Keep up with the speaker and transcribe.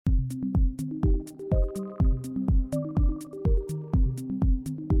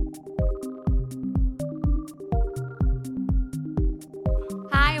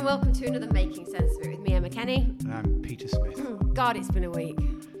welcome to another Making Sense of It with me, Emma Kenny. And I'm Peter Smith. God, it's been a week.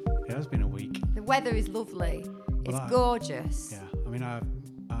 It has been a week. The weather is lovely. It's gorgeous. Yeah, I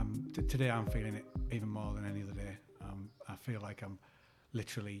mean, today I'm feeling it even more than any other day. I feel like I'm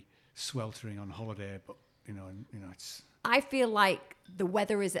literally sweltering on holiday, but it's. I feel like the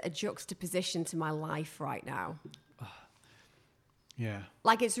weather is at a juxtaposition to my life right now. Yeah.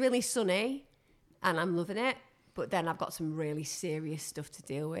 Like it's really sunny, and I'm loving it. But then I've got some really serious stuff to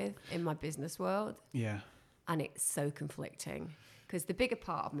deal with in my business world. Yeah. And it's so conflicting because the bigger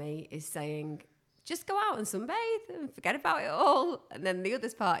part of me is saying, just go out and sunbathe and forget about it all. And then the other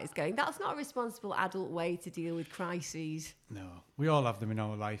part is going, that's not a responsible adult way to deal with crises. No, we all have them in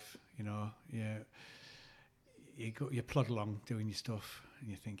our life, Yeah. You plod along doing your stuff and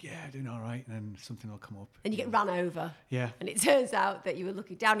you think, yeah, doing all right, and then something will come up. And you get run over. Yeah. And it turns out that you were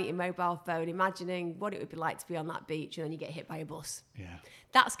looking down at your mobile phone, imagining what it would be like to be on that beach, and then you get hit by a bus. Yeah.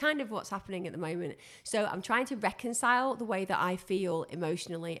 That's kind of what's happening at the moment. So I'm trying to reconcile the way that I feel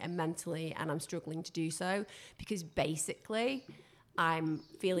emotionally and mentally, and I'm struggling to do so because basically I'm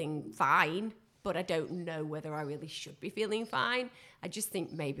feeling fine, but I don't know whether I really should be feeling fine. I just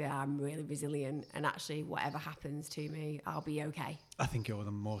think maybe I'm really resilient, and actually whatever happens to me, I'll be okay. I think you're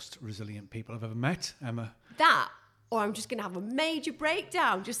the most resilient people I've ever met, Emma. That, or I'm just going to have a major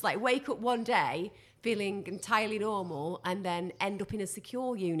breakdown, just like wake up one day feeling entirely normal and then end up in a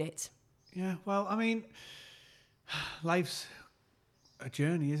secure unit. Yeah, well, I mean, life's a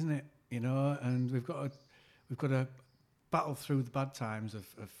journey, isn't it? And we've got to battle through the bad times of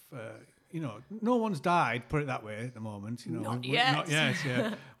no one's died, put it that way at the moment. Not yet. Not yet,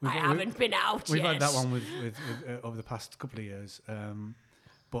 yeah. I haven't been out We've yet. had that one with over the past couple of years.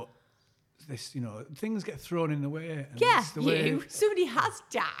 But this, things get thrown in the way. And Yeah, it's the way. Somebody has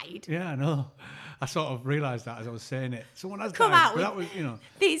died. Yeah, I know. I sort of realised that as I was saying it. Someone has Come died. out But with that was,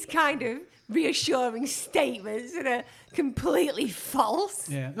 these kind of reassuring statements that are completely false.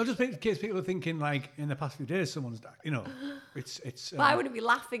 Yeah, not just in case people are thinking like in the past few days someone's died. It's. But I wouldn't be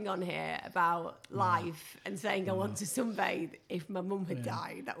laughing on here about life and saying I want to sunbathe if my mum had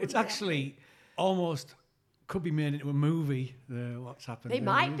died. That It's wouldn't be actually almost could be made into a movie. What's happened? They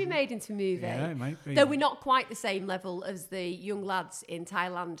might be made into a movie. Yeah, it might be. Though we're not quite the same level as the young lads in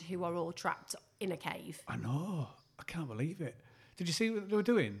Thailand who are all trapped in a cave. I know. I can't believe it. Did you see what they were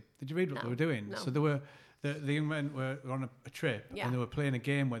doing? Did you read what they were doing? No. So they were the young men were on a trip and they were playing a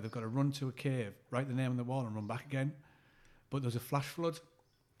game where they've got to run to a cave, write the name on the wall, and run back again. But there was a flash flood.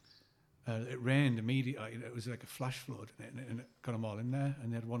 It rained immediately. It was like a flash flood, and it got them all in there.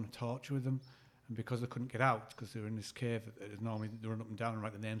 And they had one torch with them. And because they couldn't get out, because they were in this cave, normally they run up and down and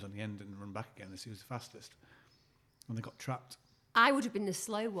write the names on the end and run back again. This was the fastest. And they got trapped. I would have been the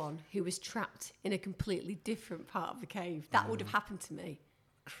slow one who was trapped in a completely different part of the cave. That would have happened to me.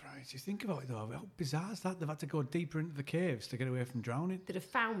 Christ, you think about it though, how bizarre is that? They've had to go deeper into the caves to get away from drowning. They'd have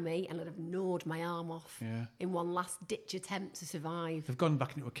found me and I'd have gnawed my arm off in one last ditch attempt to survive. They've gone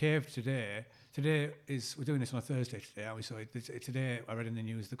back into a cave today. We're doing this on a Thursday today, aren't we? So today I read in the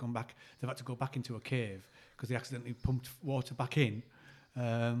news they've had to go back into a cave because they accidentally pumped water back in.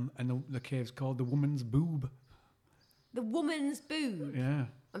 And the cave's called the Woman's Boob. The Woman's Boob? Yeah.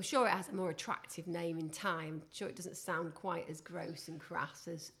 I'm sure it has a more attractive name in time. I'm sure it doesn't sound quite as gross and crass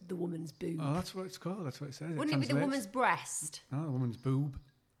as the Woman's Boob. Oh, that's what it's called. That's what it says. Wouldn't it be the Woman's Breast? No, the Woman's Boob.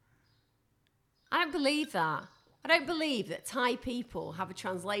 I don't believe that. I don't believe that Thai people have a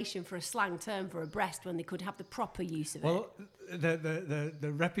translation for a slang term for a breast when they could have the proper use of it. Well,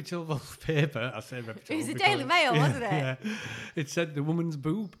 the reputable paper, I say reputable. It was the Daily Mail, wasn't it? Yeah. It said the woman's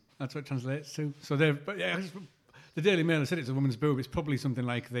boob. That's what it translates to. So the Daily Mail said it's a woman's boob. It's probably something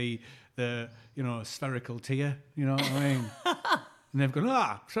like the spherical tear. You know what I mean? And they've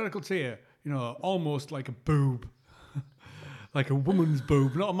gone, spherical tear. Almost like a boob, like a woman's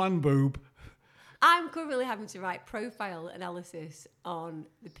boob, not a man boob. I'm currently having to write profile analysis on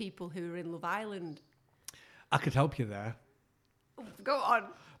the people who are in Love Island. I could help you there. Go on.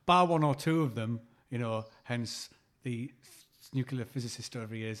 Bar one or two of them, hence the nuclear physicist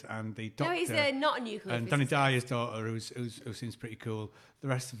whoever he is, and the doctor. No, he's not a nuclear and physicist. Danny Dyer's daughter, who seems pretty cool. The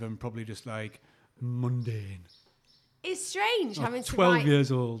rest of them probably just like mundane. It's strange having to 12 write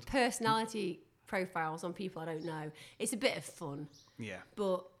years old. personality profiles on people I don't know. It's a bit of fun. Yeah.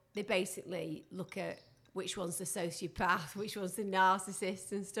 But they basically look at which one's the sociopath, which one's the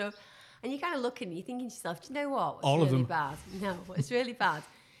narcissist and stuff. And you're kind of looking and you're thinking to yourself, do you know what? What's All of really them. bad? No, what's really bad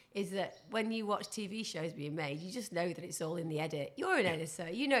is that when you watch TV shows being made, you just know that it's all in the edit. You're an editor.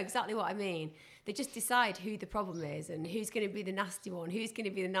 You know exactly what I mean. They just decide who the problem is and who's going to be the nasty one, who's going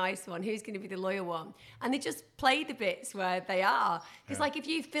to be the nice one, who's going to be the loyal one. And they just play the bits where they are. Because like if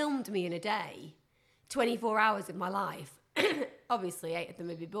you filmed me in a day, 24 hours of my life, obviously 8 of them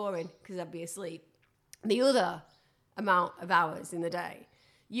would be boring because I'd be asleep. The other amount of hours in the day,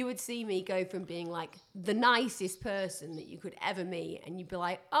 you would see me go from being like the nicest person that you could ever meet, and you'd be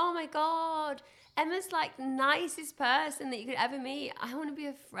like, oh my God, Emma's like the nicest person that you could ever meet. I want to be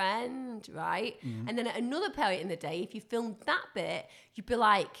a friend, right? Mm-hmm. And then at another point in the day, if you filmed that bit, you'd be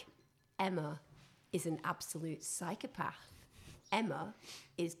like, Emma is an absolute psychopath. Emma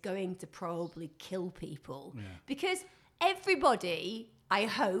is going to probably kill people. Yeah. Because everybody, I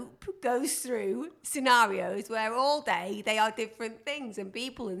hope, goes through scenarios where all day they are different things and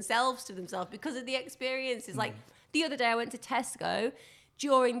people and selves to themselves because of the experiences. Like the other day I went to Tesco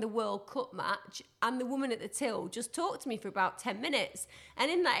during the World Cup match and the woman at the till just talked to me for about 10 minutes.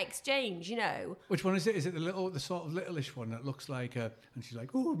 And in that exchange, you know... Which one is it? Is it the sort of littleish one that looks like a... And she's like...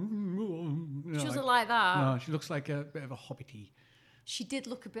 Oh, you know, she doesn't like that. No, she looks like a bit of a hobbity. She did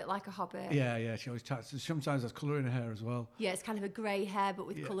look a bit like a hobbit. Yeah, she always chats. Sometimes has colour in her hair as well. Yeah, it's kind of a grey hair, but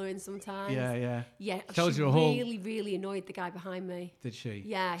with colour in sometimes. Yeah. Yeah, tells she you a whole... really annoyed the guy behind me. Did she?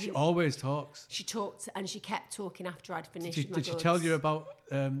 Yeah. She always talks. She talked, and she kept talking after I'd finished my Did she goods. tell you about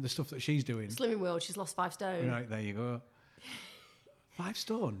the stuff that she's doing? Slimming World, she's lost 5 stone. Right, there you go. 5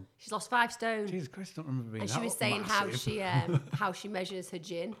 stone? She's lost 5 stone. Jesus Christ, I don't remember being and that she was saying massive. how she measures her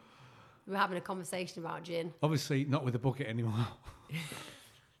gin. We were having a conversation about gin. Obviously, not with a bucket anymore.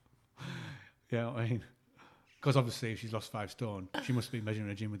 Yeah, I mean, because obviously if she's lost 5 stone, she must be measuring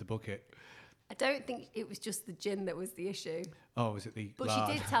her gin with the bucket. I don't think it was just the gin that was the issue. Oh, was it the But lard?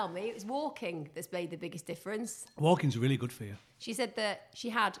 she did tell me it was walking that's made the biggest difference. Walking's really good for you. She said that she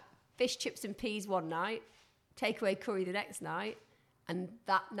had fish, chips and peas one night, takeaway curry the next night, and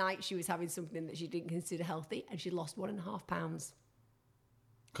that night she was having something that she didn't consider healthy, and she lost 1.5 pounds.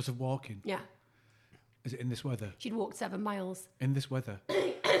 Because of walking? Yeah. Is it in this weather? She'd walked 7 miles. In this weather?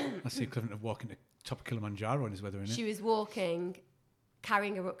 That's the equivalent of walking to top of Kilimanjaro in this weather, isn't it? She was walking,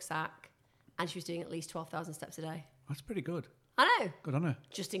 carrying a rucksack, and she was doing at least 12,000 steps a day. That's pretty good. I know. Good on her.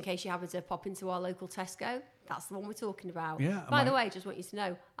 Just in case you happen to pop into our local Tesco, that's the one we're talking about. Yeah. By the way, just want you to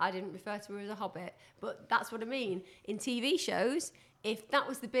know, I didn't refer to her as a hobbit, but that's what I mean. In TV shows, if that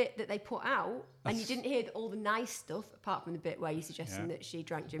was the bit that they put out, and you didn't hear all the nice stuff, apart from the bit where you're suggesting that she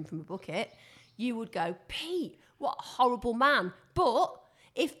drank gin from a bucket, you would go, Pete, what a horrible man. But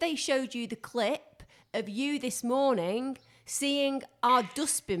if they showed you the clip of you this morning seeing our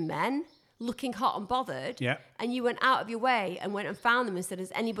dustbin men looking hot and bothered, and you went out of your way and went and found them and said,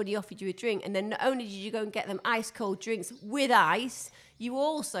 has anybody offered you a drink? And then not only did you go and get them ice cold drinks with ice, you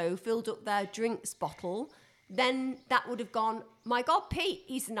also filled up their drinks bottle. Then that would have gone, my God, Pete,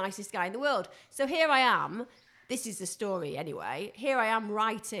 he's the nicest guy in the world. So here I am. This is the story anyway. Here I am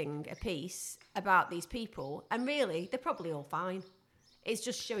writing a piece about these people, and really, they're probably all fine. It's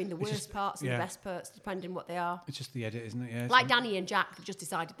just showing the worst parts and the best parts, depending what they are. It's just the edit, isn't it? Yeah. Like Danny and Jack have just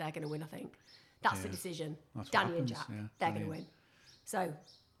decided they're going to win, I think. That's the decision. That's Danny and Jack, they're going to win. So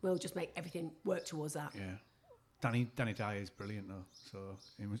we'll just make everything work towards that. Yeah. Danny Dyer is brilliant, though. So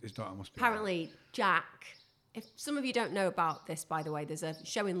his daughter must be... Apparently, Jack... If some of you don't know about this, by the way, there's a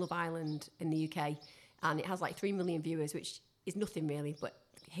show in Love Island in the UK, and it has like 3 million viewers, which is nothing really, but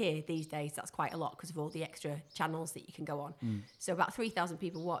here these days that's quite a lot because of all the extra channels that you can go on. So about 3,000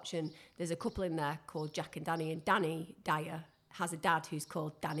 people watch, and there's a couple in there called Jack and Danny Dyer has a dad who's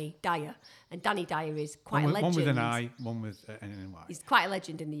called Danny Dyer, and Danny Dyer is quite a legend. One with an I, one with an Y. He's quite a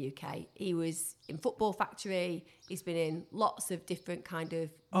legend in the UK. He was in Football Factory. He's been in lots of different kind of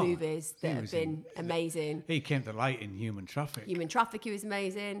movies that have been amazing. He came to light in Human Traffic. Human Traffic, he was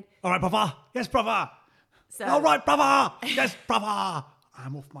amazing. All right, brother. Yes, brother. So, all right, brother. Yes, brother.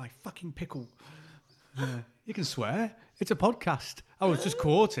 I'm off my fucking pickle. You can swear. It's a podcast. I was just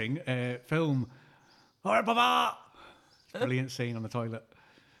quoting a film. All right, brother. Brilliant scene on the toilet.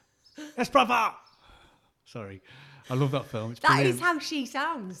 Yes, brother. Sorry, I love that film. It's that brilliant. is how she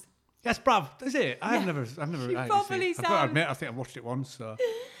sounds. Yes, bruv. Is it? I've never. She probably sounds. I've got to admit, I think I've watched it once.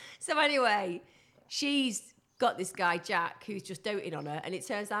 So anyway, she's got this guy Jack who's just doting on her, and it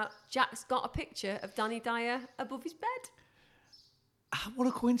turns out Jack's got a picture of Danny Dyer above his bed. What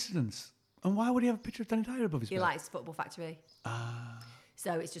a coincidence! And why would he have a picture of Danny Dyer above his bed? He likes Football Factory.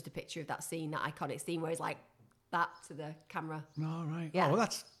 So it's just a picture of that scene, that iconic scene where he's like that to the camera. Oh, right. Yeah. Oh,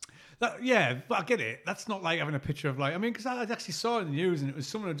 well, yeah, but I get it. That's not like having a picture of like, I mean, because I actually saw it in the news and it was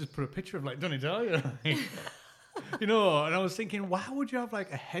someone who just put a picture of like Danny Dyer. You know, and I was thinking, why would you have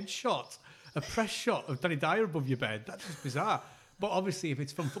like a headshot, a press shot of Danny Dyer above your bed? That's just bizarre. But obviously, if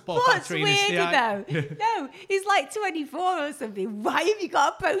it's from Football What's Factory weirder and it's though? No, he's like 24 or something. Why have you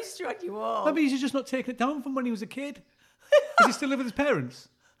got a poster on your wall? Maybe he's just not taking it down from when he was a kid. Does he still live with his parents?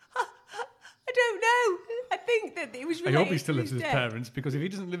 I don't know. I think that it was I related hope he still to lives with his death. parents, because if he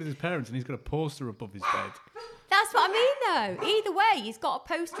doesn't live with his parents and he's got a poster above his bed. That's what I mean, though. Either way, he's got a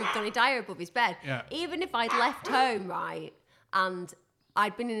poster of Donny Dyer above his bed. Yeah. Even if I'd left home, right, and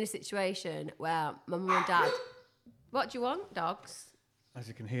I'd been in a situation where my mum and dad... What do you want, dogs? As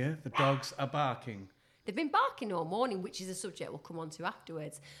you can hear, the dogs are barking. They've been barking all morning, which is a subject we'll come on to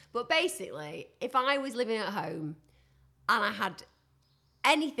afterwards. But basically, if I was living at home and I had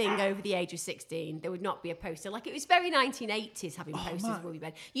anything over the age of 16, there would not be a poster. Like, it was very 1980s having posters above your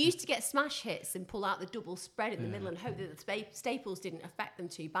bed. You used to get smash hits and pull out the double spread in the middle and hope that the staples didn't affect them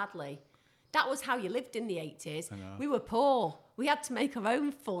too badly. That was how you lived in the 80s. We were poor. We had to make our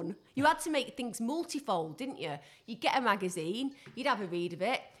own fun. You had to make things multifold, didn't you? You'd get a magazine, you'd have a read of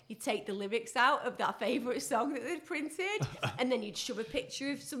it, you'd take the lyrics out of that favourite song that they'd printed, and then you'd shove a picture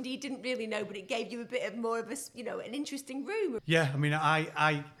of somebody you didn't really know, but it gave you a bit of more of a, you know, an interesting room. Yeah, I mean,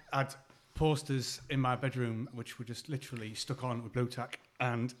 I had posters in my bedroom which were just literally stuck on with blue tack,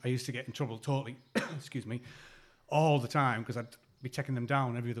 and I used to get in trouble totally, excuse me, all the time, because I'd be taking them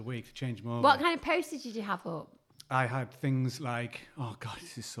down every other week to change them over. What kind of posters did you have up? I had things like, oh God,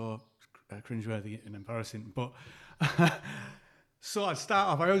 this is so cringeworthy and embarrassing, but so I'd start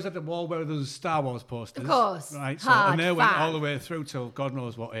off, I always had the wall where there was Star Wars posters. Of course. Right, so, Hard and they went fan. all the way through till God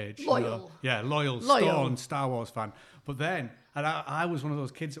knows what age. Loyal. You know? Yeah, loyal, stone Star Wars fan. But then, and I was one of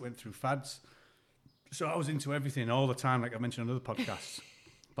those kids that went through fads. So I was into everything all the time, like I mentioned on other podcasts.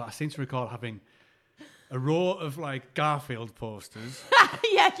 But I seem to recall having a row of like Garfield posters.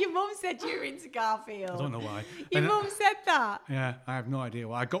 Yeah, your mum said you were into Garfield. I don't know why. Your And, mum said that. yeah, I have no idea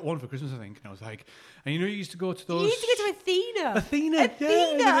why. I got one for Christmas, I think, and I was like, and you know, you used to go to those. You used to go to Athena. Athena,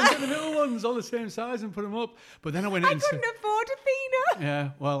 yeah, get the little ones all the same size and put them up. But then I went I into. couldn't afford Athena. Yeah,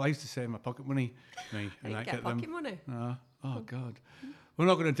 well, I used to save my pocket money. And You I'd get pocket money. No. Oh God. We're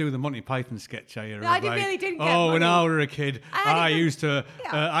not going to do the Monty Python sketch here. No, I really didn't get Oh, when money. I was a kid, I used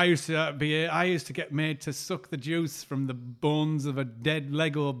to get made to suck the juice from the bones of a dead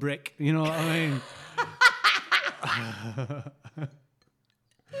Lego brick. You know what I mean?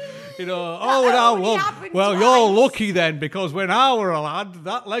 You know, well, you're lucky then, because when I were a lad,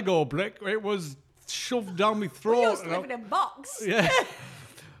 that Lego brick, it was shoved down my throat. We used to live in a box. Yeah.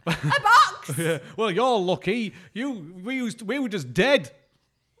 A box. Yeah. Well, you're lucky. We were just dead.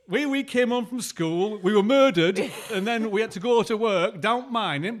 We came home from school, we were murdered, and then we had to go to work, down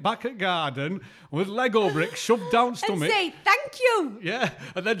mining, back at garden, with Lego bricks shoved down stomach. And say thank you. Yeah,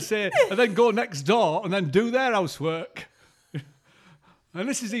 and then go next door and then do their housework. And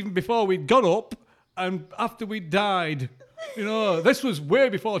this is even before we'd got up and after we died. You know, this was way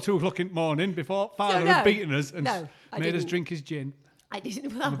before 2 o'clock in the morning, before Father had beaten us and made us drink his gin. I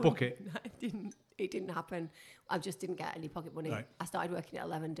didn't. In a bucket. It didn't happen. I just didn't get any pocket money. Right. I started working at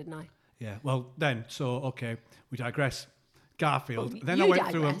 11, didn't I? Yeah. Well, then, so okay, we digress. Garfield. Well, then you I went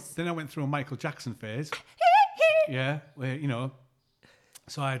digress. through a Michael Jackson phase. Yeah, where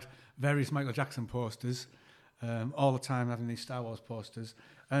so I had various Michael Jackson posters all the time, having these Star Wars posters,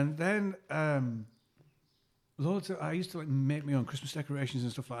 and then loads of. I used to like make my own Christmas decorations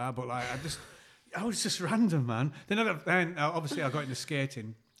and stuff like that, but like I was just random, man. Then obviously I got into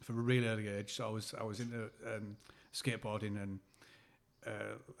skating from a really early age, so I was into skateboarding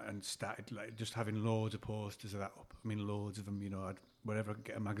and started like just having loads of posters of that up. I mean, loads of them. You know, wherever I could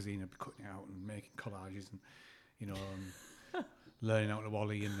get a magazine, I'd be cutting it out and making collages and learning how to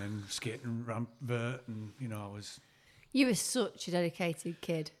ollie and then skating ramp vert, and I was. You were such a dedicated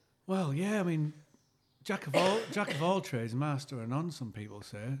kid. Well, yeah, I mean, jack of all trades, master of none. Some people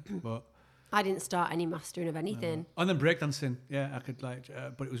say, but. I didn't start any mastering of anything. And then breakdancing, yeah, I could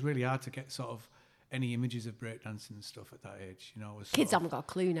but it was really hard to get sort of any images of breakdancing and stuff at that age. Kids haven't got a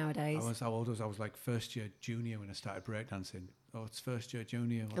clue nowadays. How old was I? I was like first year junior when I started breakdancing. Oh, it's first year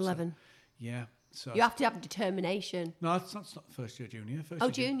junior. 11. Yeah. So You have to have determination. No, it's not first year junior.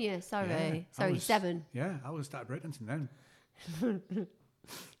 Junior. Sorry. Yeah, Sorry, 7. Yeah, I was started breakdancing then.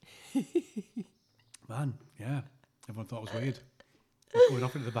 Man, yeah. Everyone thought it was weird. I was going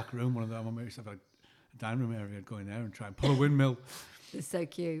off into the back room. One of them, I used to have a dining room area. I'd go in there and try and pull a windmill. It's so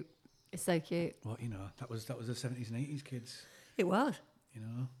cute. It's so cute. Well, that was the 70s and 80s kids. It was.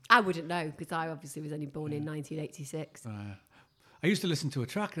 I wouldn't know because I obviously was only born in 1986. I used to listen to a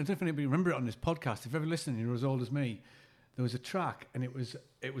track, and I don't know if anybody remember it on this podcast. If you're ever listening, you're as old as me. There was a track, and it was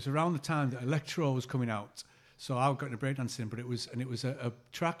around the time that electro was coming out. So I got into breakdancing, but it was a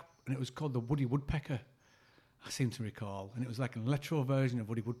track, and it was called the Woody Woodpecker, I seem to recall, and it was like an electro version of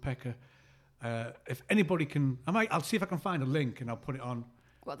Woody Woodpecker. If anybody can, I'll see if I can find a link and I'll put it on.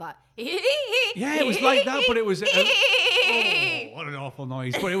 What that? Yeah, it was like that, but it was. Oh, what an awful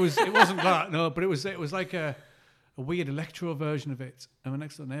noise! But it wasn't that. No, but it was like a weird electro version of it. And my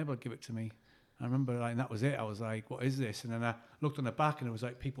next door neighbour gave it to me. I remember, like, and that was it. I was like, "What is this?" And then I looked on the back, and it was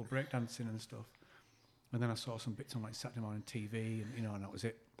like people breakdancing and stuff. And then I saw some bits on like Saturday morning TV, and that was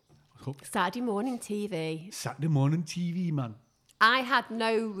it. Hooked. Saturday morning TV. Saturday morning TV, man. I had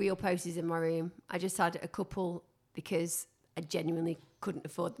no real posters in my room. I just had a couple because I genuinely couldn't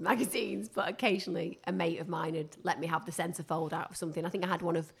afford the magazines, but occasionally a mate of mine had let me have the centerfold out of something. I think I had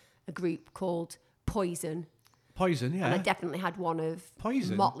one of a group called Poison. Poison, yeah. And I definitely had one of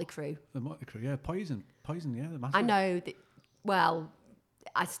Poison. Motley Crue. The Motley Crue, yeah. Poison, yeah. The massive. I know that, well,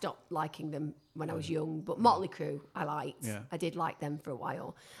 I stopped liking them when I was young, but Motley Crue I liked. Yeah. I did like them for a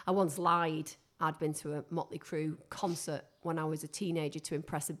while. I once lied. I'd been to a Motley Crue concert when I was a teenager to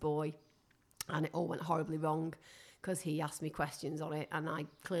impress a boy, and it all went horribly wrong because he asked me questions on it and I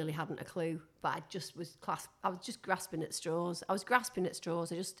clearly hadn't a clue, but I was just grasping at straws. I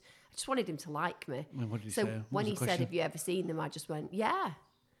just wanted him to like me. And what did you so say? when he said, "Have you ever seen them?" I just went, "Yeah."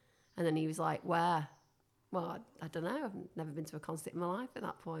 And then he was like, "Where?" Well, I don't know. I've never been to a concert in my life at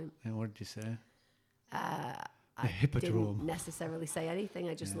that point. And what did you say? I Hippodrome. didn't necessarily say anything.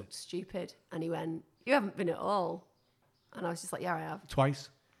 I just looked stupid. And he went, "You haven't been at all." And I was just like, "Yeah, I have." Twice?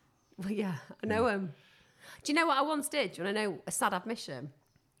 Well, yeah, I know him. Do you know what I once did? Do you want to know a sad admission?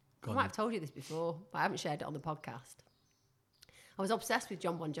 I might have told you this before, but I haven't shared it on the podcast. I was obsessed with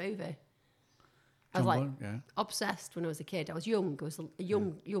John Bon Jovi. I was obsessed when I was a kid. I was young. I was a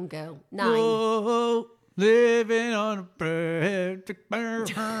young girl, 9. Oh, living on a bread.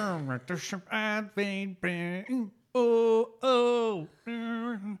 Oh.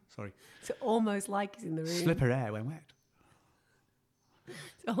 Sorry. It's almost like he's in the room. Slipper hair when wet.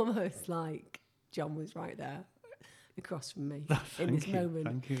 It's almost like John was right there across from me in this moment.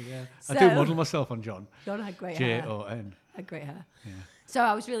 Thank you, yeah. So, I do model myself on John. John had great hair. Jon. Had great hair. Yeah. So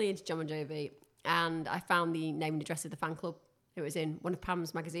I was really into John Bon Jovi, and I found the name and address of the fan club. It was in one of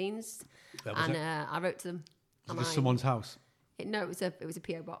Pam's magazines, and I wrote to them. Was it someone's house? No, it was a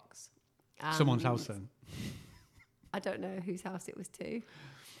PO box. Someone's house then? I don't know whose house it was to.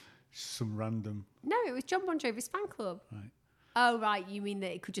 Some random. No, it was John Bon Jovi's fan club. Right. Oh, right. You mean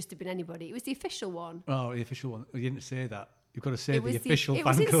that it could just have been anybody? It was the official one. Oh, the official one. You didn't say that. You've got to say the official fan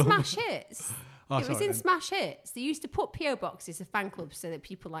club. It was in club. Smash Hits. It was in Smash Hits. They used to put PO boxes of fan clubs so that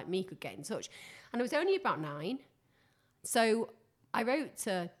people like me could get in touch. And I was only about 9. So I wrote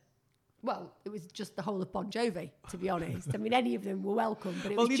to, well, it was just the whole of Bon Jovi, to be honest. I mean, any of them were welcome,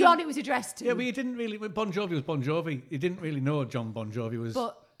 but it was John it was addressed to. Yeah, but you didn't really, Bon Jovi was Bon Jovi. You didn't really know John Bon Jovi was.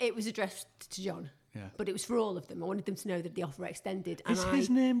 But it was addressed to John. Yeah. But it was for all of them. I wanted them to know that the offer extended. Is his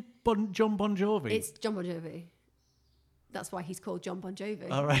name John Bon Jovi? It's John Bon Jovi. That's why he's called John Bon Jovi.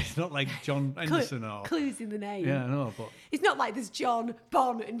 All right, it's not like John Anderson or... Clues in the name. Yeah, I know, but... It's not like there's John,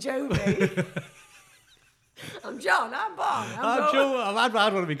 Bon and Jovi. I'm John, I'm Bon, I'm Joe. I'd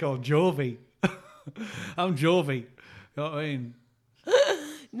want to be called Jovi. I'm Jovi. You know what I mean?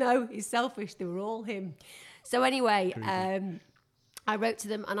 No, he's selfish. They were all him. So anyway, I wrote to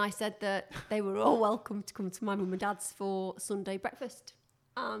them and I said that they were all welcome to come to my mum and dad's for Sunday breakfast.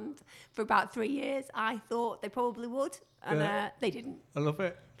 And for about 3 years, I thought they probably would. And they didn't. I love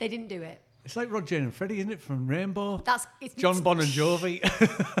it. They didn't do it. It's like Rod, Jane and Freddie, isn't it, from Rainbow? It's John Bon and Jovi.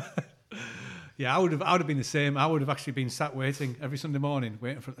 Yeah, I would have been the same. I would have actually been sat waiting every Sunday morning,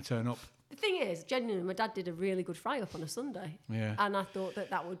 waiting for it to turn up. The thing is, genuinely, my dad did a really good fry up on a Sunday. Yeah. And I thought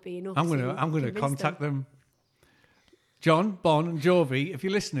that would be enough. I'm gonna contact them. John, Bon and Jovi, if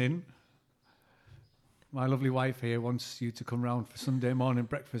you're listening, my lovely wife here wants you to come round for Sunday morning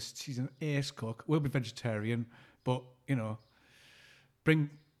breakfast. She's an ace cook. We'll be vegetarian, but, you know,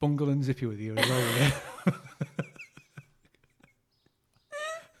 bring Bungle and Zippy with you as well. Yeah?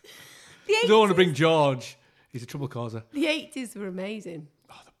 You don't want to bring George. He's a trouble causer. The 80s were amazing.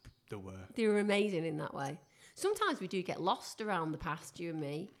 Oh, they were. They were amazing in that way. Sometimes we do get lost around the past, you and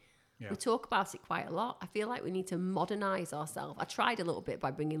me. Yeah. We talk about it quite a lot. I feel like we need to modernise ourselves. I tried a little bit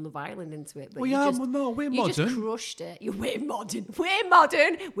by bringing Love Island into it, but we're modern. You just crushed it. We're modern. We're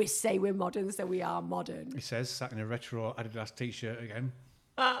modern. We say we're modern, so we are modern. He says, sat in a retro Adidas t-shirt again.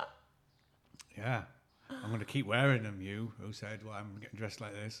 Yeah. I'm going to keep wearing them, you. Who said, well, I'm getting dressed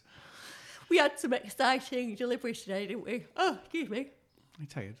like this? We had some exciting deliveries today, didn't we? Oh, excuse me. Are you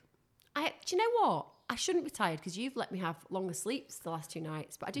tired? Do you know what? I shouldn't be tired because you've let me have longer sleeps the last 2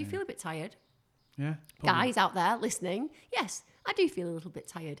 nights, but I do feel a bit tired. Yeah. Guys out there listening, yes, I do feel a little bit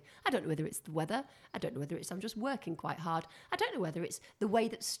tired. I don't know whether it's the weather. I don't know whether it's I'm just working quite hard. I don't know whether it's the way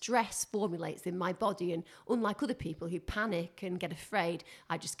that stress formulates in my body. And unlike other people who panic and get afraid,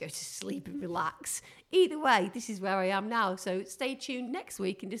 I just go to sleep and relax. Either way, this is where I am now. So stay tuned next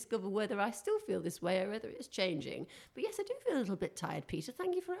week and discover whether I still feel this way or whether it's changing. But yes, I do feel a little bit tired, Peter.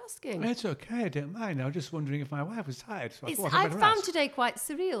 Thank you for asking. It's okay. I don't mind. I was just wondering if my wife was tired. So I found today quite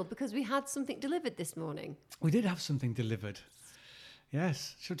surreal because we had something delivered this morning. We did have something delivered.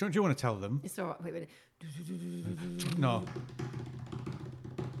 Yes. So, do you want to tell them? It's all right. Wait a minute. No.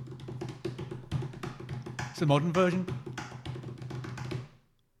 It's the modern version.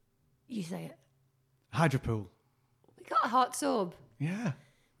 You say it. Hydropool. We got a hot tub. Yeah.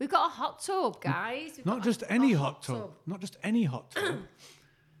 We've got a hot tub, guys. Not just any hot tub. Not just any hot tub.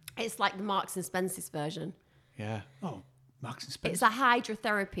 It's like the Marks and Spencer's version. Yeah. Oh, Marks and Spencer. It's a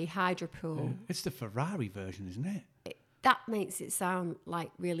hydrotherapy hydropool. Yeah. It's the Ferrari version, isn't it? That makes it sound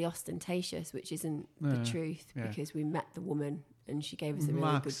like really ostentatious, which isn't the truth, because we met the woman and she gave us a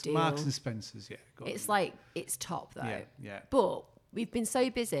really good deal. Marks and Spencer's, yeah. It's like, it's top though. Yeah, yeah. But we've been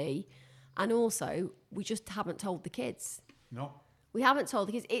so busy, and also we just haven't told the kids. No. We haven't told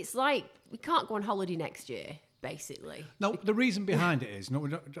the kids. It's like we can't go on holiday next year, basically. No, the reason behind it is,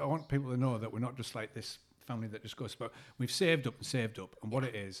 I want people to know that we're not just like this family that just goes, but we've saved up, and what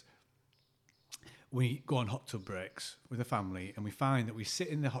it is, we go on hot tub breaks with the family, and we find that we sit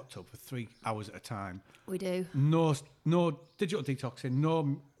in the hot tub for 3 hours at a time. We do. No digital detoxing,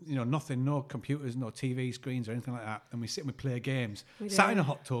 nothing, no computers, no TV screens or anything like that. And we sit and we play games. Sat in a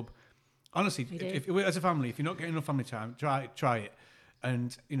hot tub. Honestly, if as a family, if you're not getting enough family time, try it.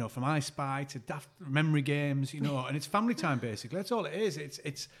 And from I Spy to daft memory games, and it's family time basically. That's all it is.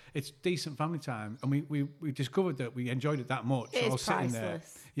 It's decent family time, and we discovered that we enjoyed it that much. It is sitting priceless. there.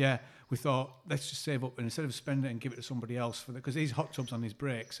 Yeah, we thought let's just save up, and instead of spending it and give it to somebody else because these hot tubs on these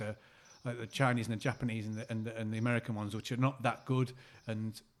breaks are like the Chinese and the Japanese and the American ones, which are not that good,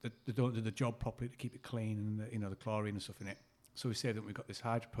 and they don't do the job properly to keep it clean and the chlorine and stuff in it. So we saved that we got this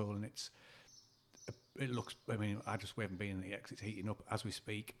hydropool, and it looks, I just haven't been in it yet because it's heating up as we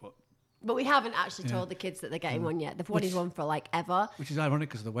speak. But we haven't actually told the kids that they're getting one yet. They've wanted one for ever. Which is ironic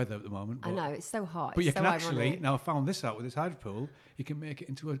because of the weather at the moment. I know, it's so hot. But you can actually, now I found this out with this hydropool, you can make it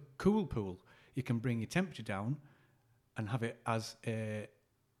into a cool pool. You can bring your temperature down and have it as a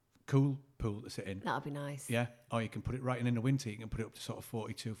cool pool to sit in. That'll be nice. Yeah. Or you can put it right in the winter, you can put it up to sort of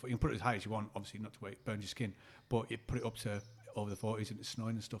 42. You can put it as high as you want, obviously not to burn your skin, but you put it up to over the 40s and it's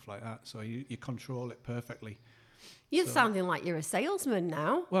snowing and stuff like that. So you control it perfectly. You're sounding like you're a salesman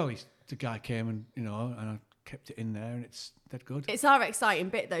now. Well, the guy came and I kept it in there and it's dead good. It's our exciting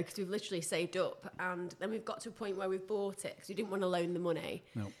bit though, because we've literally saved up, and then we've got to a point where we've bought it because we didn't want to loan the money.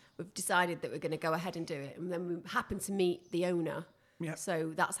 No. We've decided that we're going to go ahead and do it, and then we happened to meet the owner. Yeah.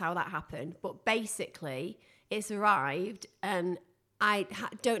 So that's how that happened. But basically, it's arrived, and I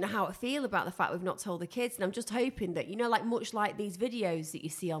don't know how I feel about the fact we've not told the kids. And I'm just hoping that, much like these videos that you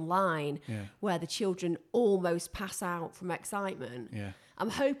see online where the children almost pass out from excitement. Yeah. I'm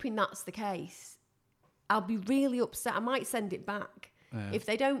hoping that's the case. I'll be really upset. I might send it back if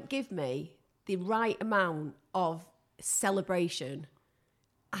they don't give me the right amount of celebration.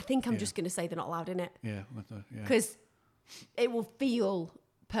 I think I'm just going to say they're not allowed in it. Yeah. Because it will feel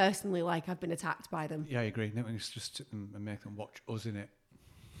personally like I've been attacked by them. Yeah, I agree. No, it's just sit and make them watch us in it.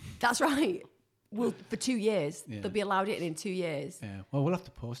 That's right. Well, for 2 years. They'll be allowed in 2 years. Yeah. Well, we'll have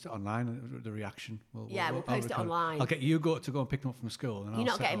to post it online, the reaction. We'll post it online. I'll get you to go and pick them up from school. And You're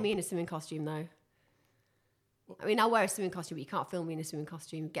not getting me in a swimming costume, though. I'll wear a swimming costume, but you can't film me in a swimming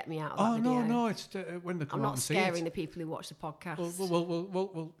costume. Get me out of that video. No. It's when they come I'm out not and see it. I'm not scaring the people who watch the podcast.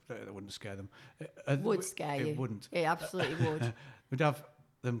 Well, that wouldn't scare them. Would scare you. It wouldn't. It absolutely would. We'd have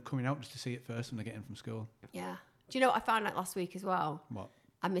them coming out just to see it first when they get in from school. Yeah. Do you know what I found out last week as well? What?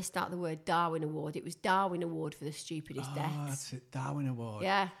 I missed out the word Darwin Award. It was Darwin Award for the stupidest deaths. That's it, Darwin Award.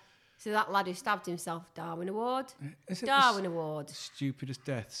 Yeah. So that lad who stabbed himself, Darwin Award. Is it Darwin Award. Stupidest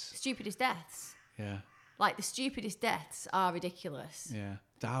deaths. Stupidest deaths. Yeah. Like the stupidest deaths are ridiculous. Yeah.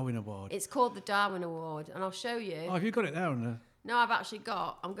 Darwin Award. It's called the Darwin Award, and I'll show you. Oh, have you got it there? No,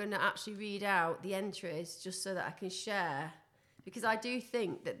 I'm going to actually read out the entries just so that I can share, because I do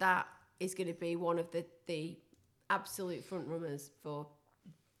think that is going to be one of the absolute front runners for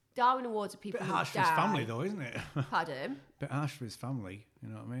Darwin Awards. Are people bit who harsh for die. his family, though, isn't it? Pardon? Bit harsh for his family. You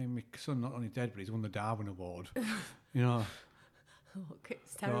know what I mean? My son not only dead, but he's won the Darwin Award. Look,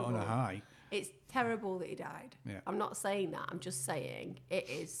 it's terrible. On a high. It's terrible that he died. Yeah. I'm not saying that. I'm just saying it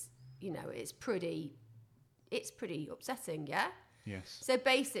is. It's pretty upsetting. Yeah. Yes. So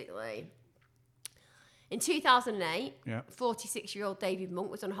basically, In 2008, Yeah. 46-year-old David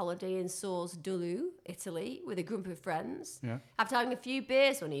Monk was on holiday in Source-Dulu, Italy, with a group of friends. Yeah. After having a few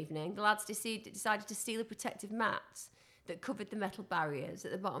beers one evening, the lads decided to steal a protective mat that covered the metal barriers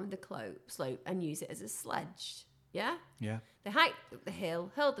at the bottom of the slope and use it as a sledge. Yeah? Yeah. They hiked up the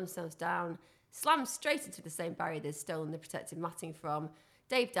hill, hurled themselves down, slammed straight into the same barrier they'd stolen the protective matting from.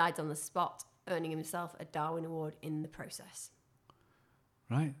 Dave died on the spot, earning himself a Darwin Award in the process.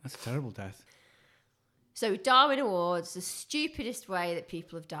 Right. That's a terrible death. So Darwin Awards, the stupidest way that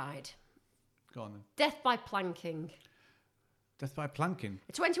people have died. Go on then. Death by planking. Death by planking.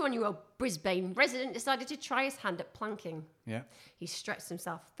 A 21-year-old Brisbane resident decided to try his hand at planking. Yeah. He stretched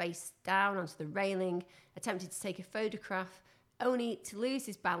himself face down onto the railing, attempted to take a photograph, only to lose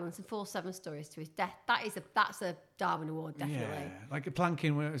his balance and fall 7 stories to his death. That's a Darwin Award, definitely. Yeah. Like a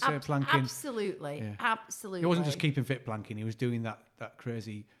planking, where say planking. Absolutely. Yeah. Absolutely. He wasn't just keeping fit planking, he was doing that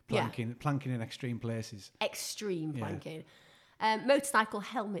crazy planking, planking in extreme places. Extreme planking. Motorcycle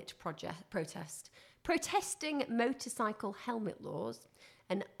helmet protest. Protesting motorcycle helmet laws,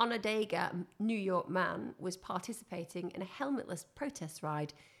 an Onondaga, New York man was participating in a helmetless protest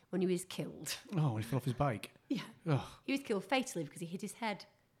ride when he was killed. Oh, he fell off his bike. Yeah. Oh. He was killed fatally because he hit his head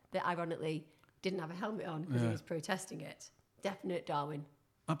that ironically didn't have a helmet on because he was protesting it. Definite Darwin.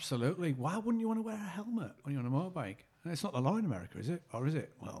 Absolutely. Why wouldn't you want to wear a helmet when you're on a motorbike? It's not the law in America, is it? Or is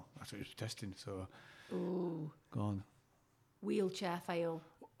it? Well, that's what he was protesting, so... Ooh. Go on. Wheelchair fail.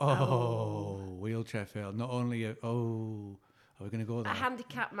 Wheelchair fail. Not only are we going to go there? A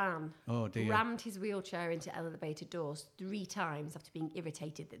handicapped man dear. rammed his wheelchair into elevator doors 3 times after being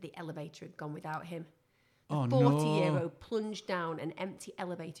irritated that the elevator had gone without him. The 40-year-old plunged down an empty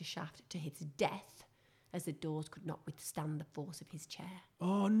elevator shaft to his death as the doors could not withstand the force of his chair.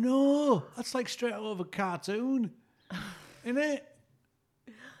 Oh, no. That's like straight out of a cartoon. Isn't it?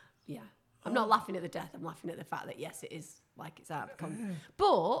 Yeah. I'm not laughing at the death. I'm laughing at the fact that, yes, it is like it's out of control.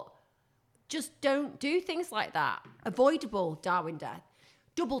 But just don't do things like that. Avoidable Darwin death.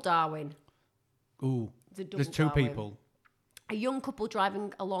 Double Darwin. Ooh. There's 2 Darwin. people. A young couple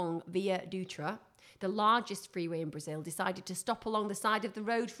driving along Via Dutra, the largest freeway in Brazil, decided to stop along the side of the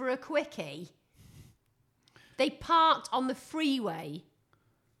road for a quickie. They parked on the freeway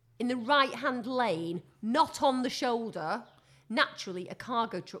in the right-hand lane, not on the shoulder. Naturally, a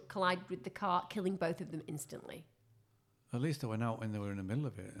cargo truck collided with the car, killing both of them instantly. At least they went out when they were in the middle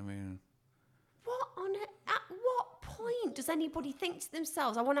of it. I mean... At what point does anybody think to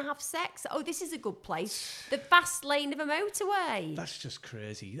themselves, I want to have sex? Oh, this is a good place. The fast lane of a motorway. That's just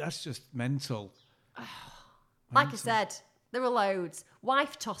crazy. That's just mental. Like I said, there are loads.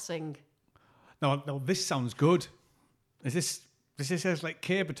 Wife tossing. No, this sounds good. This is like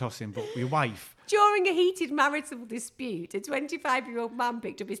caber tossing, but with your wife. During a heated marital dispute, a 25-year-old man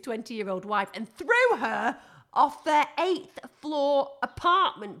picked up his 20-year-old wife and threw her off their 8th floor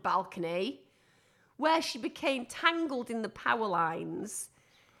apartment balcony, where she became tangled in the power lines.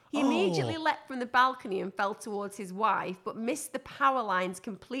 He immediately leapt from the balcony and fell towards his wife, but missed the power lines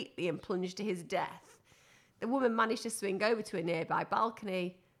completely and plunged to his death. The woman managed to swing over to a nearby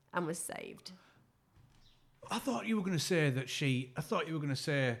balcony and was saved. I thought you were going to say that she...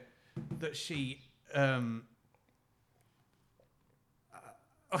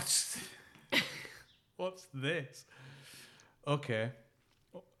 What's this? Okay.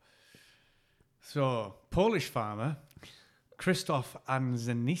 So, Polish farmer Krzysztof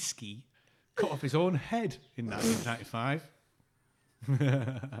Anzaniski cut off his own head in 1995.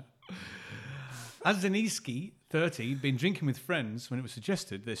 Anzaniski, 30, had been drinking with friends when it was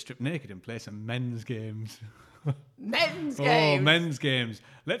suggested they strip naked and play some men's games. Men's games? Oh, men's games.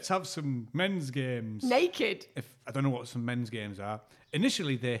 Let's have some men's games. Naked? I don't know what some men's games are.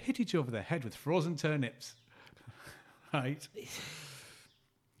 Initially, they hit each over the head with frozen turnips. Right?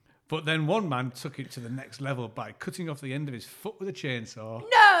 But then one man took it to the next level by cutting off the end of his foot with a chainsaw.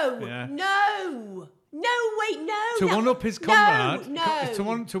 No! Yeah. No! No, wait, no! To one up his comrade,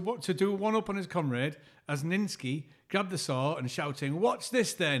 No! to do one up on his comrade, Asninski grabbed the saw and shouting, "What's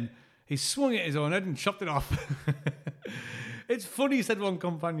this then?" He swung it at his own head and chopped it off. It's funny, said one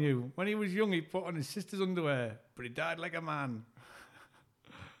companion. When he was young, he put on his sister's underwear, but he died like a man.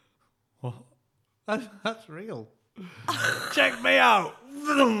 What? That's real. Check me out.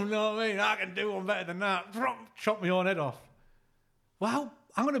 You know what I mean? I can do one better than that. Chop my own head off. Wow.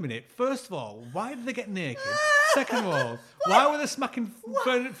 Hang on a minute. First of all, why did they get naked? Second of all, why were they smacking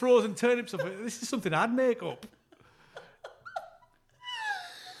frozen turnips off? This is something I'd make up.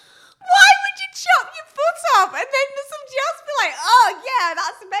 Why would you chop your foot off and then somebody else be like, oh yeah,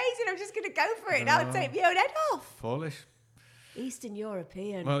 that's amazing, I'm just going to go for it now and take my own head off? Polish. Eastern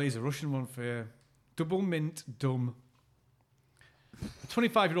European. Well, he's a Russian one for you. double mint dumb. A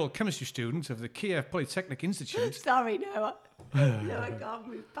 25-year-old chemistry student of the Kiev Polytechnic Institute. Sorry, no, I can't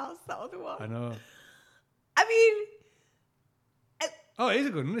move past that other one. I know. I mean... Oh, it is a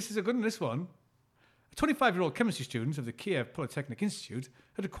good one. This is a good one, this one. A 25-year-old chemistry student of the Kiev Polytechnic Institute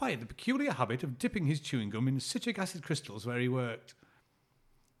had acquired the peculiar habit of dipping his chewing gum in citric acid crystals where he worked.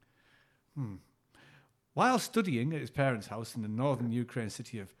 While studying at his parents' house in the northern Ukraine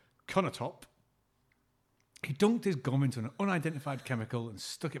city of Konotop, he dunked his gum into an unidentified chemical and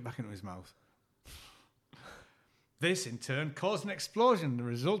stuck it back into his mouth. This, in turn, caused an explosion that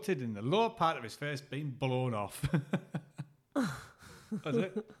resulted in the lower part of his face being blown off. Was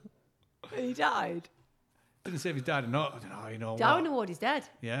it? He died? Didn't say if he died or not. I don't know, you know. Darwin Award is dead.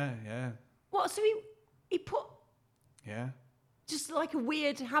 Yeah, yeah. What, so he put... Yeah. Just like a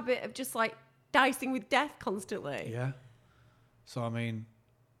weird habit of just like dicing with death constantly. Yeah. So, I mean...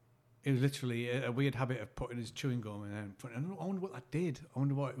 It was literally a weird habit of putting his chewing gum in and putting. I wonder what that did. I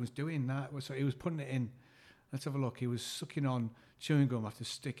wonder what it was doing. So he was putting it in. Let's have a look. He was sucking on chewing gum after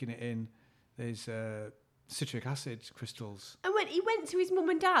sticking it in. There's citric acid crystals. And when he went to his mum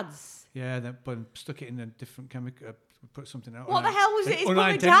and dad's. Yeah, but stuck it in a different chemical. Put something out. What the hell was it? His mum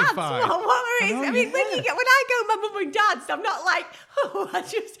and dad's. What were his? I mean, when I go to my mum and dad's, I'm not like, oh, I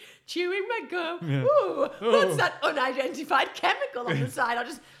just chewing my gum. Yeah. Ooh, what's that unidentified chemical on the side? I'll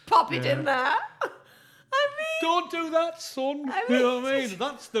just pop it in there. I mean, don't do that, son. You know what I mean?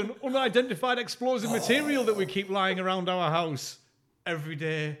 That's the unidentified explosive material that we keep lying around our house every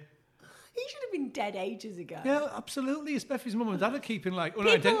day. He should have been dead ages ago. Yeah, absolutely. Especially his mum and dad are keeping like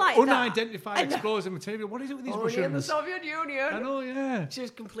unidentified explosive material. What is it with these Russians? Only in the Soviet Union. I know, yeah. It's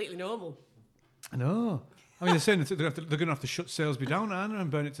just completely normal. I know. I mean, they're saying that they're going to have to shut Salisbury down, aren't they,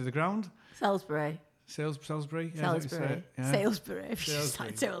 and burn it to the ground. Salisbury. Salisbury. Yeah, Salisbury. Yeah. Salisbury. Just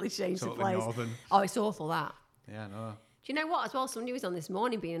like totally changed the place. Northern. Oh, it's awful, that. Yeah, I know. Do you know what, as well? Somebody was on this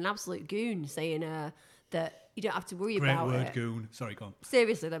morning being an absolute goon, saying that you don't have to worry about it. Great word, goon. Sorry, go on.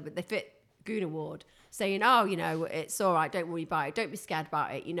 Seriously, though, but they fit Goon Award, saying, oh, you know, it's all right, don't worry about it, don't be scared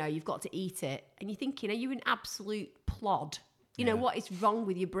about it, you know, you've got to eat it. And you're thinking, are you an absolute plod? You know, what is wrong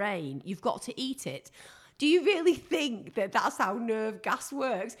with your brain? You've got to eat it. Do you really think that that's how nerve gas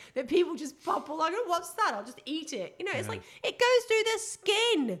works? That people just pop along, oh, what's that? I'll just eat it. You know, it's like, it goes through the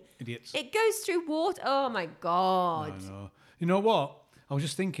skin. Idiots. It goes through water. Oh, my God. I know. You know what? I was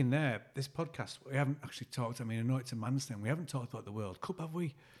just thinking there, this podcast, we haven't actually talked, I mean, I know it's a man's thing, we haven't talked about the World Cup, have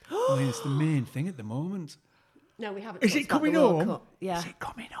we? I mean, it's the main thing at the moment. No, we haven't. Is it coming home? Yeah. Is it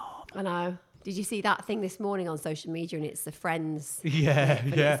coming home? I know. Did you see that thing this morning on social media? And it's the Friends. Yeah,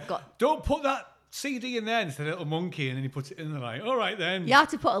 yeah. Don't put that CD in there. And it's a little monkey, and then he puts it in there like, all right then. You have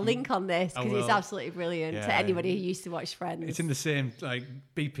to put a link on this because it's absolutely brilliant to anybody who used to watch Friends. It's in the same like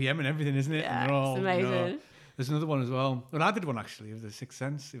BPM and everything, isn't it? Yeah, it's amazing. You know, there's another one as well. Well, I did one actually of The Sixth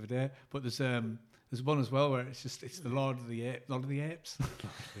Sense the other day, but there's one as well where it's the Lord of the Apes. Michael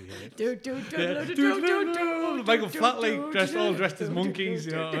Flatley dressed as monkeys.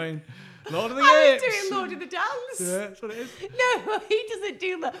 You know what I mean? Lord of the Apes. He's doing Lord of the Dance. Yeah, that's what it is. No, he doesn't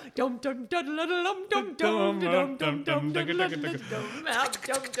do that. Dum dum dum dum dum dum dum dum dum dum dum.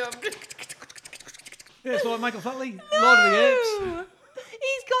 Yeah, it's like Michael Flatley, Lord of the Apes.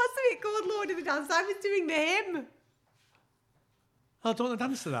 He's got something called Lord of the Dance. I was doing the hymn. Oh, don't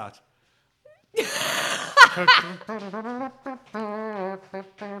dance to that. I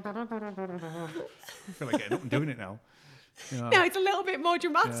feel like getting up and doing it now. You know. No, it's a little bit more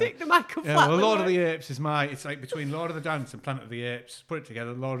dramatic than Michael Flatley. Yeah, well, Lord of the Apes is it's like between Lord of the Dance and Planet of the Apes. Put it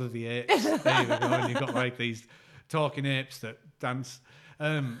together, Lord of the Apes. There you go. And you've got like these talking apes that dance.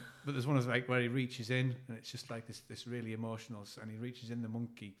 But there's one of like where he reaches in, and it's just like this really emotional, and he reaches in the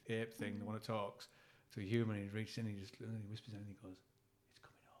monkey ape thing, the one that talks to a human, and he reaches in, he whispers in, and he goes, "It's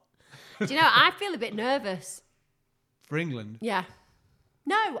coming home." Do you know? I feel a bit nervous for England. Yeah,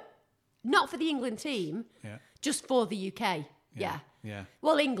 no, not for the England team. Yeah, just for the UK. Yeah.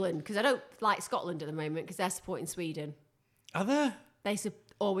 Well, England, because I don't like Scotland at the moment because they're supporting Sweden. Are they? They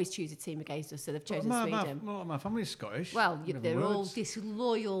always choose a team against us, so they've chosen Sweden. My family's Scottish. Well, they're all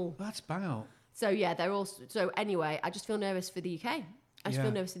disloyal. That's bang out. So, yeah, they're all... So, anyway, I just feel nervous for the UK. I just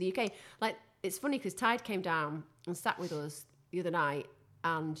feel nervous for the UK. Like, it's funny because Tide came down and sat with us the other night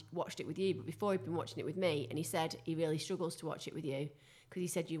and watched it with you, but before he'd been watching it with me, and he said he really struggles to watch it with you because he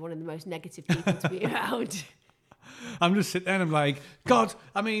said you're one of the most negative people to be around. I'm just sitting there and I'm like, God,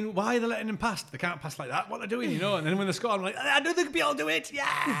 I mean, why are they letting them pass? They can't pass like that. What are they doing, you know? And then when they score, I'm like, I know they could be able to do it. Yeah.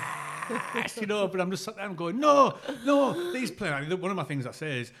 yes, but I'm just sat there and going, no, these players. One of my things I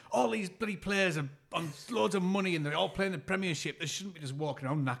say is, all these bloody players are on loads of money and they're all playing the Premiership. They shouldn't be just walking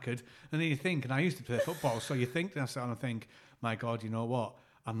around knackered. And then you think, and I used to play football, so you think, and I sit down and think, my God, you know what?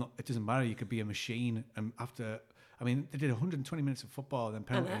 It doesn't matter. You could be a machine. And they did 120 minutes of football and then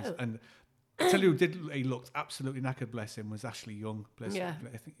penalties. And I tell you who he looked absolutely knackered, bless him, was Ashley Young. I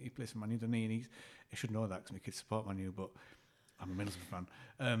think he plays for Man U, doesn't he? And he should know that because my kids support Man U, but I'm a Middlesbrough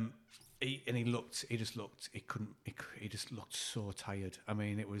fan. He just looked so tired. I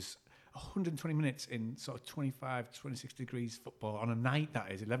mean, it was 120 minutes in sort of 25, 26 degrees football on a night,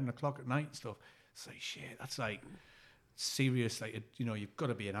 that is, 11 o'clock at night and stuff. It's like, shit, that's like serious. Like, you've got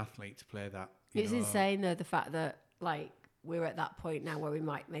to be an athlete to play that. It's insane, though, the fact that, like, we're at that point now where we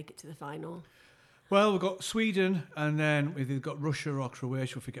might make it to the final. Well, we've got Sweden, and then we've either got Russia or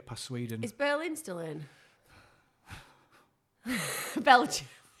Croatia if we get past Sweden. Is Berlin still in? Belgium.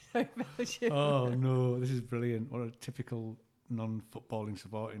 Sorry, Belgium. Oh, no, this is brilliant. What a typical non-footballing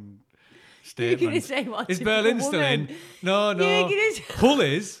supporting statement. You're going to say what? Is Berlin still in? No. Hull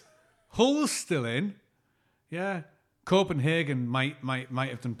is. Hull's still in. Yeah. Copenhagen might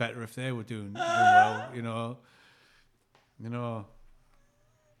have done better if they were doing well,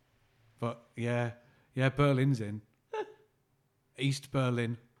 But yeah, Berlin's in. East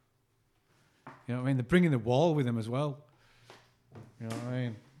Berlin. You know what I mean? They're bringing the wall with them as well. You know what I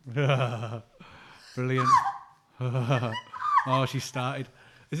mean? Brilliant. Oh, she started.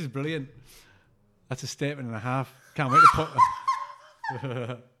 This is brilliant. That's a statement and a half. Can't wait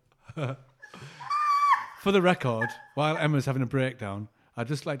to put... For the record, while Emma's having a breakdown, I'd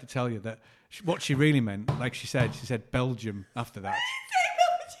just like to tell you that what she really meant, like she said Belgium after that.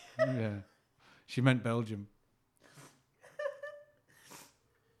 Yeah. She meant Belgium.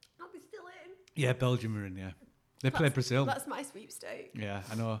 I'll be still in. Yeah, Belgium are in, yeah. They play Brazil. That's my sweepstake. Yeah,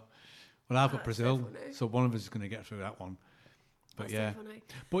 I know. Well, I've got Brazil, so one of us is going to get through that one. But that's yeah. So funny.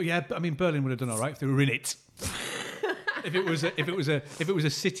 But yeah, I mean, Berlin would have done all right if they were in it. if it was a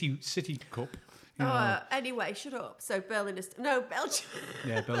city cup. Anyway, shut up. So Berlin is... No, Belgium.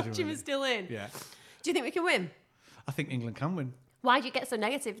 Yeah, Belgium is still in. Yeah. Do you think we can win? I think England can win. Why do you get so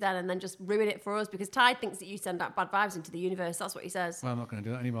negative then and then just ruin it for us? Because Ty thinks that you send out bad vibes into the universe. That's what he says. Well, I'm not going to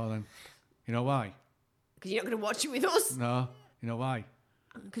do that anymore then. You know why? Because you're not going to watch it with us? No. You know why?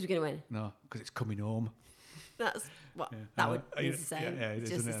 Because we're going to win? No, because it's coming home. That's what... Yeah. That would be the same. Yeah, it's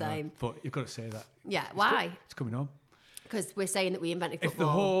just the same. But you've got to say that. Yeah, why? It's coming home. Because we're saying that we invented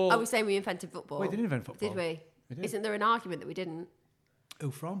football. Are we saying we invented football? We didn't invent football. Did we? Did. Isn't there an argument that we didn't? Who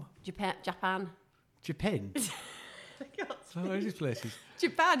from? Japan. Japan? What are these places?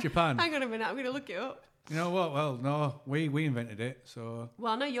 Japan. Hang on a minute, I'm going to look it up. You know what? Well, no, we invented it, so...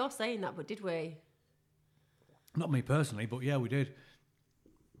 Well, I know you're saying that, but did we? Not me personally, but yeah, we did.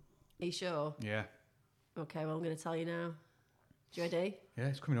 Are you sure? Yeah. Okay, well, I'm going to tell you now. You ready? Yeah,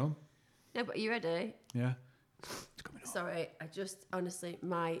 it's coming on. No, but are you ready? Yeah. It's coming on. Sorry, I just, honestly,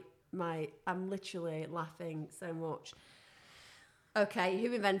 I'm literally laughing so much. Okay,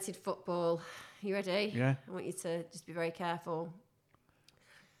 who invented football? You ready? Yeah. I want you to just be very careful.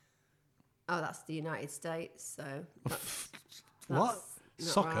 Oh, that's the United States, so... That's what?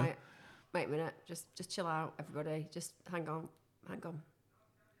 Soccer? Right. Wait a minute, just chill out, everybody. Just hang on.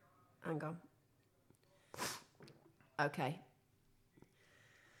 Okay.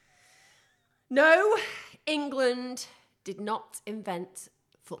 No, England did not invent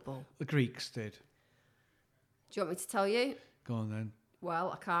football. The Greeks did. Do you want me to tell you? Go on then.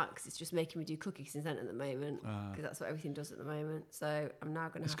 Well, I can't because it's just making me do cookies and at the moment because that's what everything does at the moment. So I'm now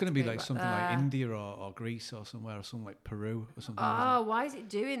going to. It's going to be like something like India or Greece or somewhere or something like Peru or something. Oh, why is it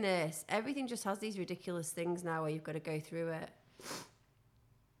doing this? Everything just has these ridiculous things now where you've got to go through it.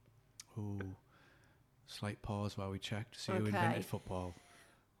 Ooh, slight pause while we check to see who invented football.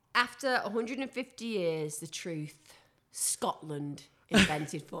 After 150 years, the truth: Scotland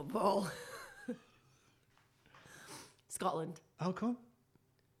invented football. Scotland. How come?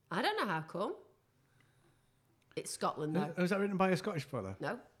 I don't know how come. It's Scotland, though. Was that written by a Scottish fella?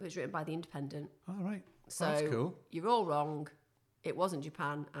 No, it was written by The Independent. Oh, right. So that's cool. You're all wrong. It wasn't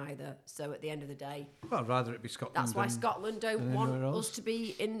Japan either. So at the end of the day... Well, I'd rather it be Scotland. That's why Scotland don't want us to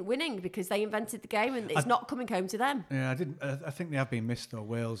be in winning because they invented the game and it's not coming home to them. Yeah, I think they have been missed, though.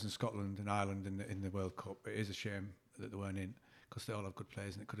 Wales and Scotland and Ireland in the World Cup. It is a shame that they weren't in because they all have good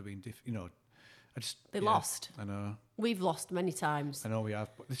players and it could have been They lost. I know. We've lost many times. I know we have,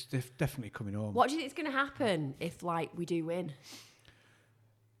 but this is definitely coming home. What do you think is going to happen if, we do win?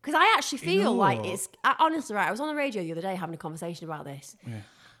 Because I actually feel like it's... honestly, right, I was on the radio the other day having a conversation about this. Yeah.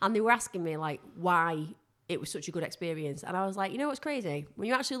 And they were asking me, why it was such a good experience. And I was like, you know what's crazy? When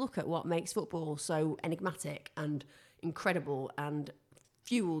you actually look at what makes football so enigmatic and incredible and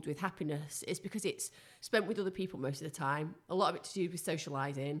fueled with happiness, it's because it's spent with other people most of the time. A lot of it to do with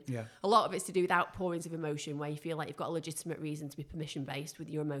socialising. Yeah. A lot of it's to do with outpourings of emotion where you feel like you've got a legitimate reason to be permission-based with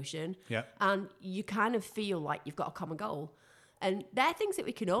your emotion. Yeah. And you kind of feel like you've got a common goal. And they're things that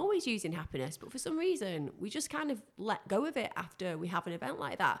we can always use in happiness, but for some reason, we just kind of let go of it after we have an event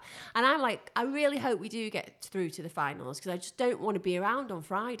like that. And I'm like, I really hope we do get through to the finals, because I just don't want to be around on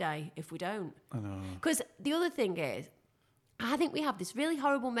Friday if we don't. I know. Because the other thing is, I think we have this really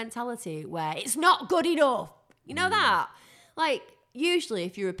horrible mentality where it's not good enough. You know that? Like, usually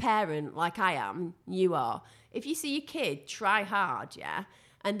if you're a parent like I am, you are, if you see your kid try hard, yeah,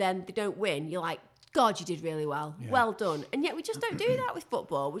 and then they don't win, you're like, God, you did really well. Yeah. Well done. And yet we just don't do that with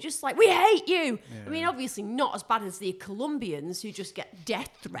football. We're just like, we hate you. Yeah. I mean, obviously not as bad as the Colombians who just get death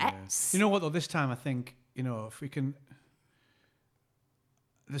threats. Yeah. You know what, though, this time I think, you know, if we can...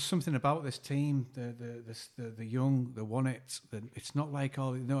 There's something about this team, the young, the won it. It's not like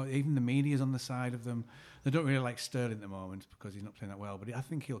all, you know, even the media's on the side of them. They don't really like Sterling at the moment because he's not playing that well. But I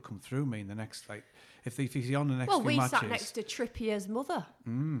think he'll come through me in the next, like, if he's on the next few matches. Well, we sat next to Trippier's mother.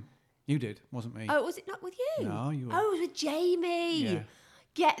 You did, wasn't me? Oh, was it not with you? No, you were. Oh, it was with Jamie. Yeah.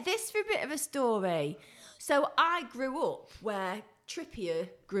 Get this for a bit of a story. So I grew up where Trippier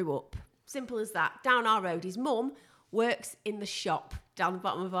grew up. Simple as that. Down our road. His mum works in the shop down the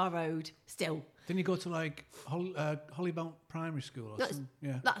bottom of our road still. Didn't you go to like Hollymount Primary School or something?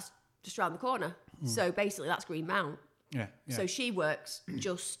 Yeah. That's just around the corner. So basically that's Greenmount. Yeah. So she works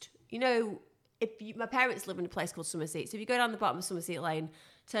just, you know, my parents live in a place called Summerseat. So if you go down the bottom of Summerseat Lane,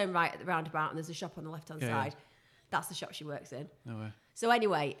 turn right at the roundabout and there's a shop on the left-hand side. That's the shop she works in. No way. So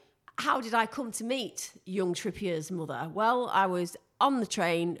anyway, how did I come to meet young Trippier's mother? Well, I was on the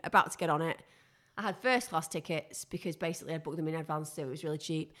train, about to get on it. I had first-class tickets because basically I'd booked them in advance, so it was really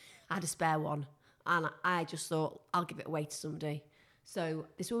cheap. I had a spare one, and I just thought, I'll give it away to somebody. So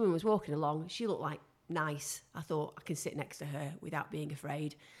this woman was walking along. She looked like nice. I thought I can sit next to her without being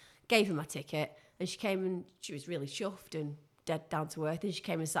afraid. Gave her my ticket, and she came and she was really chuffed and dead down to earth, and she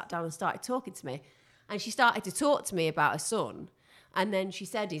came and sat down and started talking to me. And she started to talk to me about her son, and then she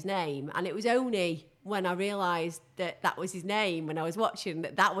said his name, and it was only when I realised that was his name, when I was watching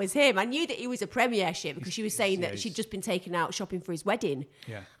that was him. I knew that he was a Premiership because she was saying that she'd just been taken out shopping for his wedding.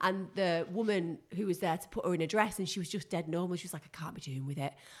 Yeah. And the woman who was there to put her in a dress, and she was just dead normal. She was like, I can't be doing with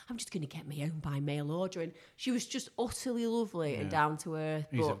it. I'm just going to get my own by mail order. And she was just utterly lovely and down to earth.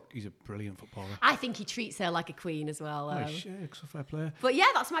 He's a brilliant footballer. I think he treats her like a queen as well. Oh, shit, he's a fair player. But yeah,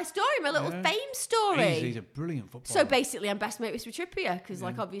 that's my story, my little fame story. He's a brilliant footballer. So basically, I'm best mates with Trippier because,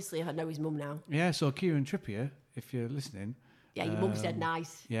 like, obviously, I know his mum now. Yeah, so Kieran Trippier, if you're listening. Yeah, your mum's dead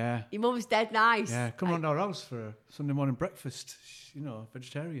nice. Yeah. Your mum's dead nice. Yeah, come round our house for a Sunday morning breakfast. You know,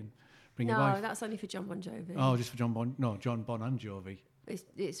 vegetarian. Bring your No, wife. that's only for John Bon Jovi. Oh, just for John Bon. No, John Bon and Jovi.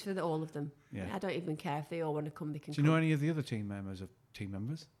 It's for all of them. Yeah. I don't even care if they all want to come. They can. Do you know any of the other team members?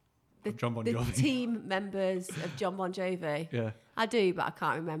 The, John Bon the Jovi. team members of John Bon Jovi. Yeah. I do, but I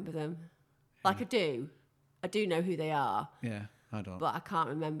can't remember them. Like I do know who they are. Yeah, I don't. But I can't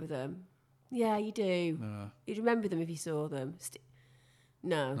remember them. Yeah, you do. No. You'd remember them if you saw them.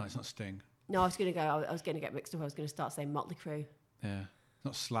 No. No, it's not Sting. No, I was going to get mixed up. I was going to start saying Motley Crue. Yeah. It's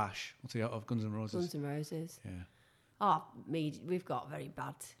not Slash. What's the out of Guns N' Roses? Guns N' Roses. Yeah. Oh, we've got very,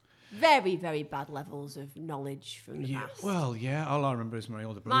 very bad levels of knowledge from the past. Well, yeah. All I remember is my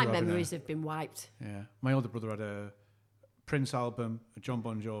older brother. My memories have been wiped. Yeah. My older brother had a Prince album, a John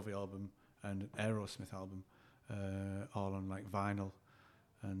Bon Jovi album, and an Aerosmith album, all on like vinyl.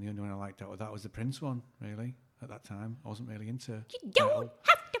 And the only one I liked out of that was the Prince one, really, at that time. I wasn't really into You don't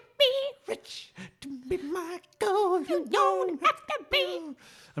have to be rich to be my goal. You don't have to be. I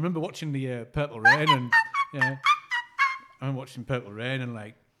remember watching the Purple Rain and, yeah. I remember watching Purple Rain and,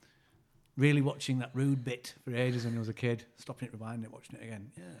 like, really watching that rude bit for ages when I was a kid. Stopping it, rewinding it, watching it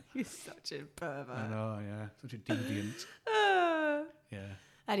again. Yeah. You're such a pervert. I know, yeah. Such a deviant. Yeah.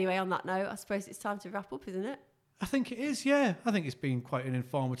 Anyway, on that note, I suppose it's time to wrap up, isn't it? I think it is, yeah. I think it's been quite an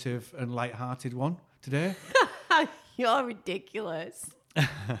informative and light-hearted one today. You're ridiculous.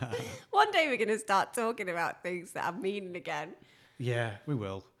 One day we're going to start talking about things that have meaning again. Yeah, we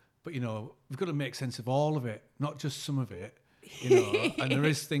will. But, you know, we've got to make sense of all of it, not just some of it, you know. And there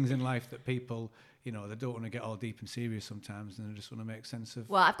is things in life that people, you know, they don't want to get all deep and serious sometimes, and they just want to make sense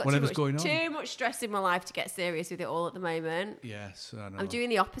of I've got whatever's going on. Too much stress in my life to get serious with it all at the moment. Yes, I know. I'm doing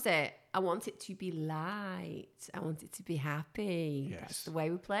the opposite. I want it to be light. I want it to be happy. Yes. That's the way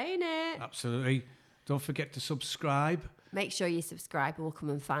we're playing it. Absolutely. Don't forget to subscribe. Make sure you subscribe and we'll come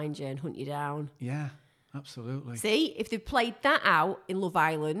and find you and hunt you down. Yeah. Absolutely. See, if they played that out in Love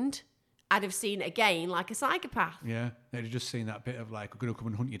Island, I'd have seen it again like a psychopath. Yeah, they'd have just seen that bit of like, I'm going to come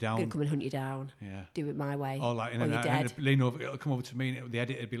and hunt you down. Going to come and hunt you down. Yeah. Do it my way. Or like, or you're dead. it'd lean over, it'll come over to me, and the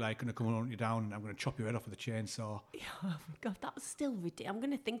edit would be like, going to come and hunt you down, and I'm going to chop your head off with a chainsaw. Oh, God, that's still ridiculous. I'm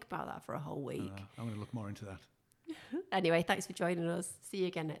going to think about that for a whole week. I'm going to look more into that. Anyway, thanks for joining us. See you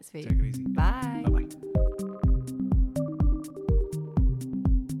again next week. Take it easy. Bye. Bye-bye.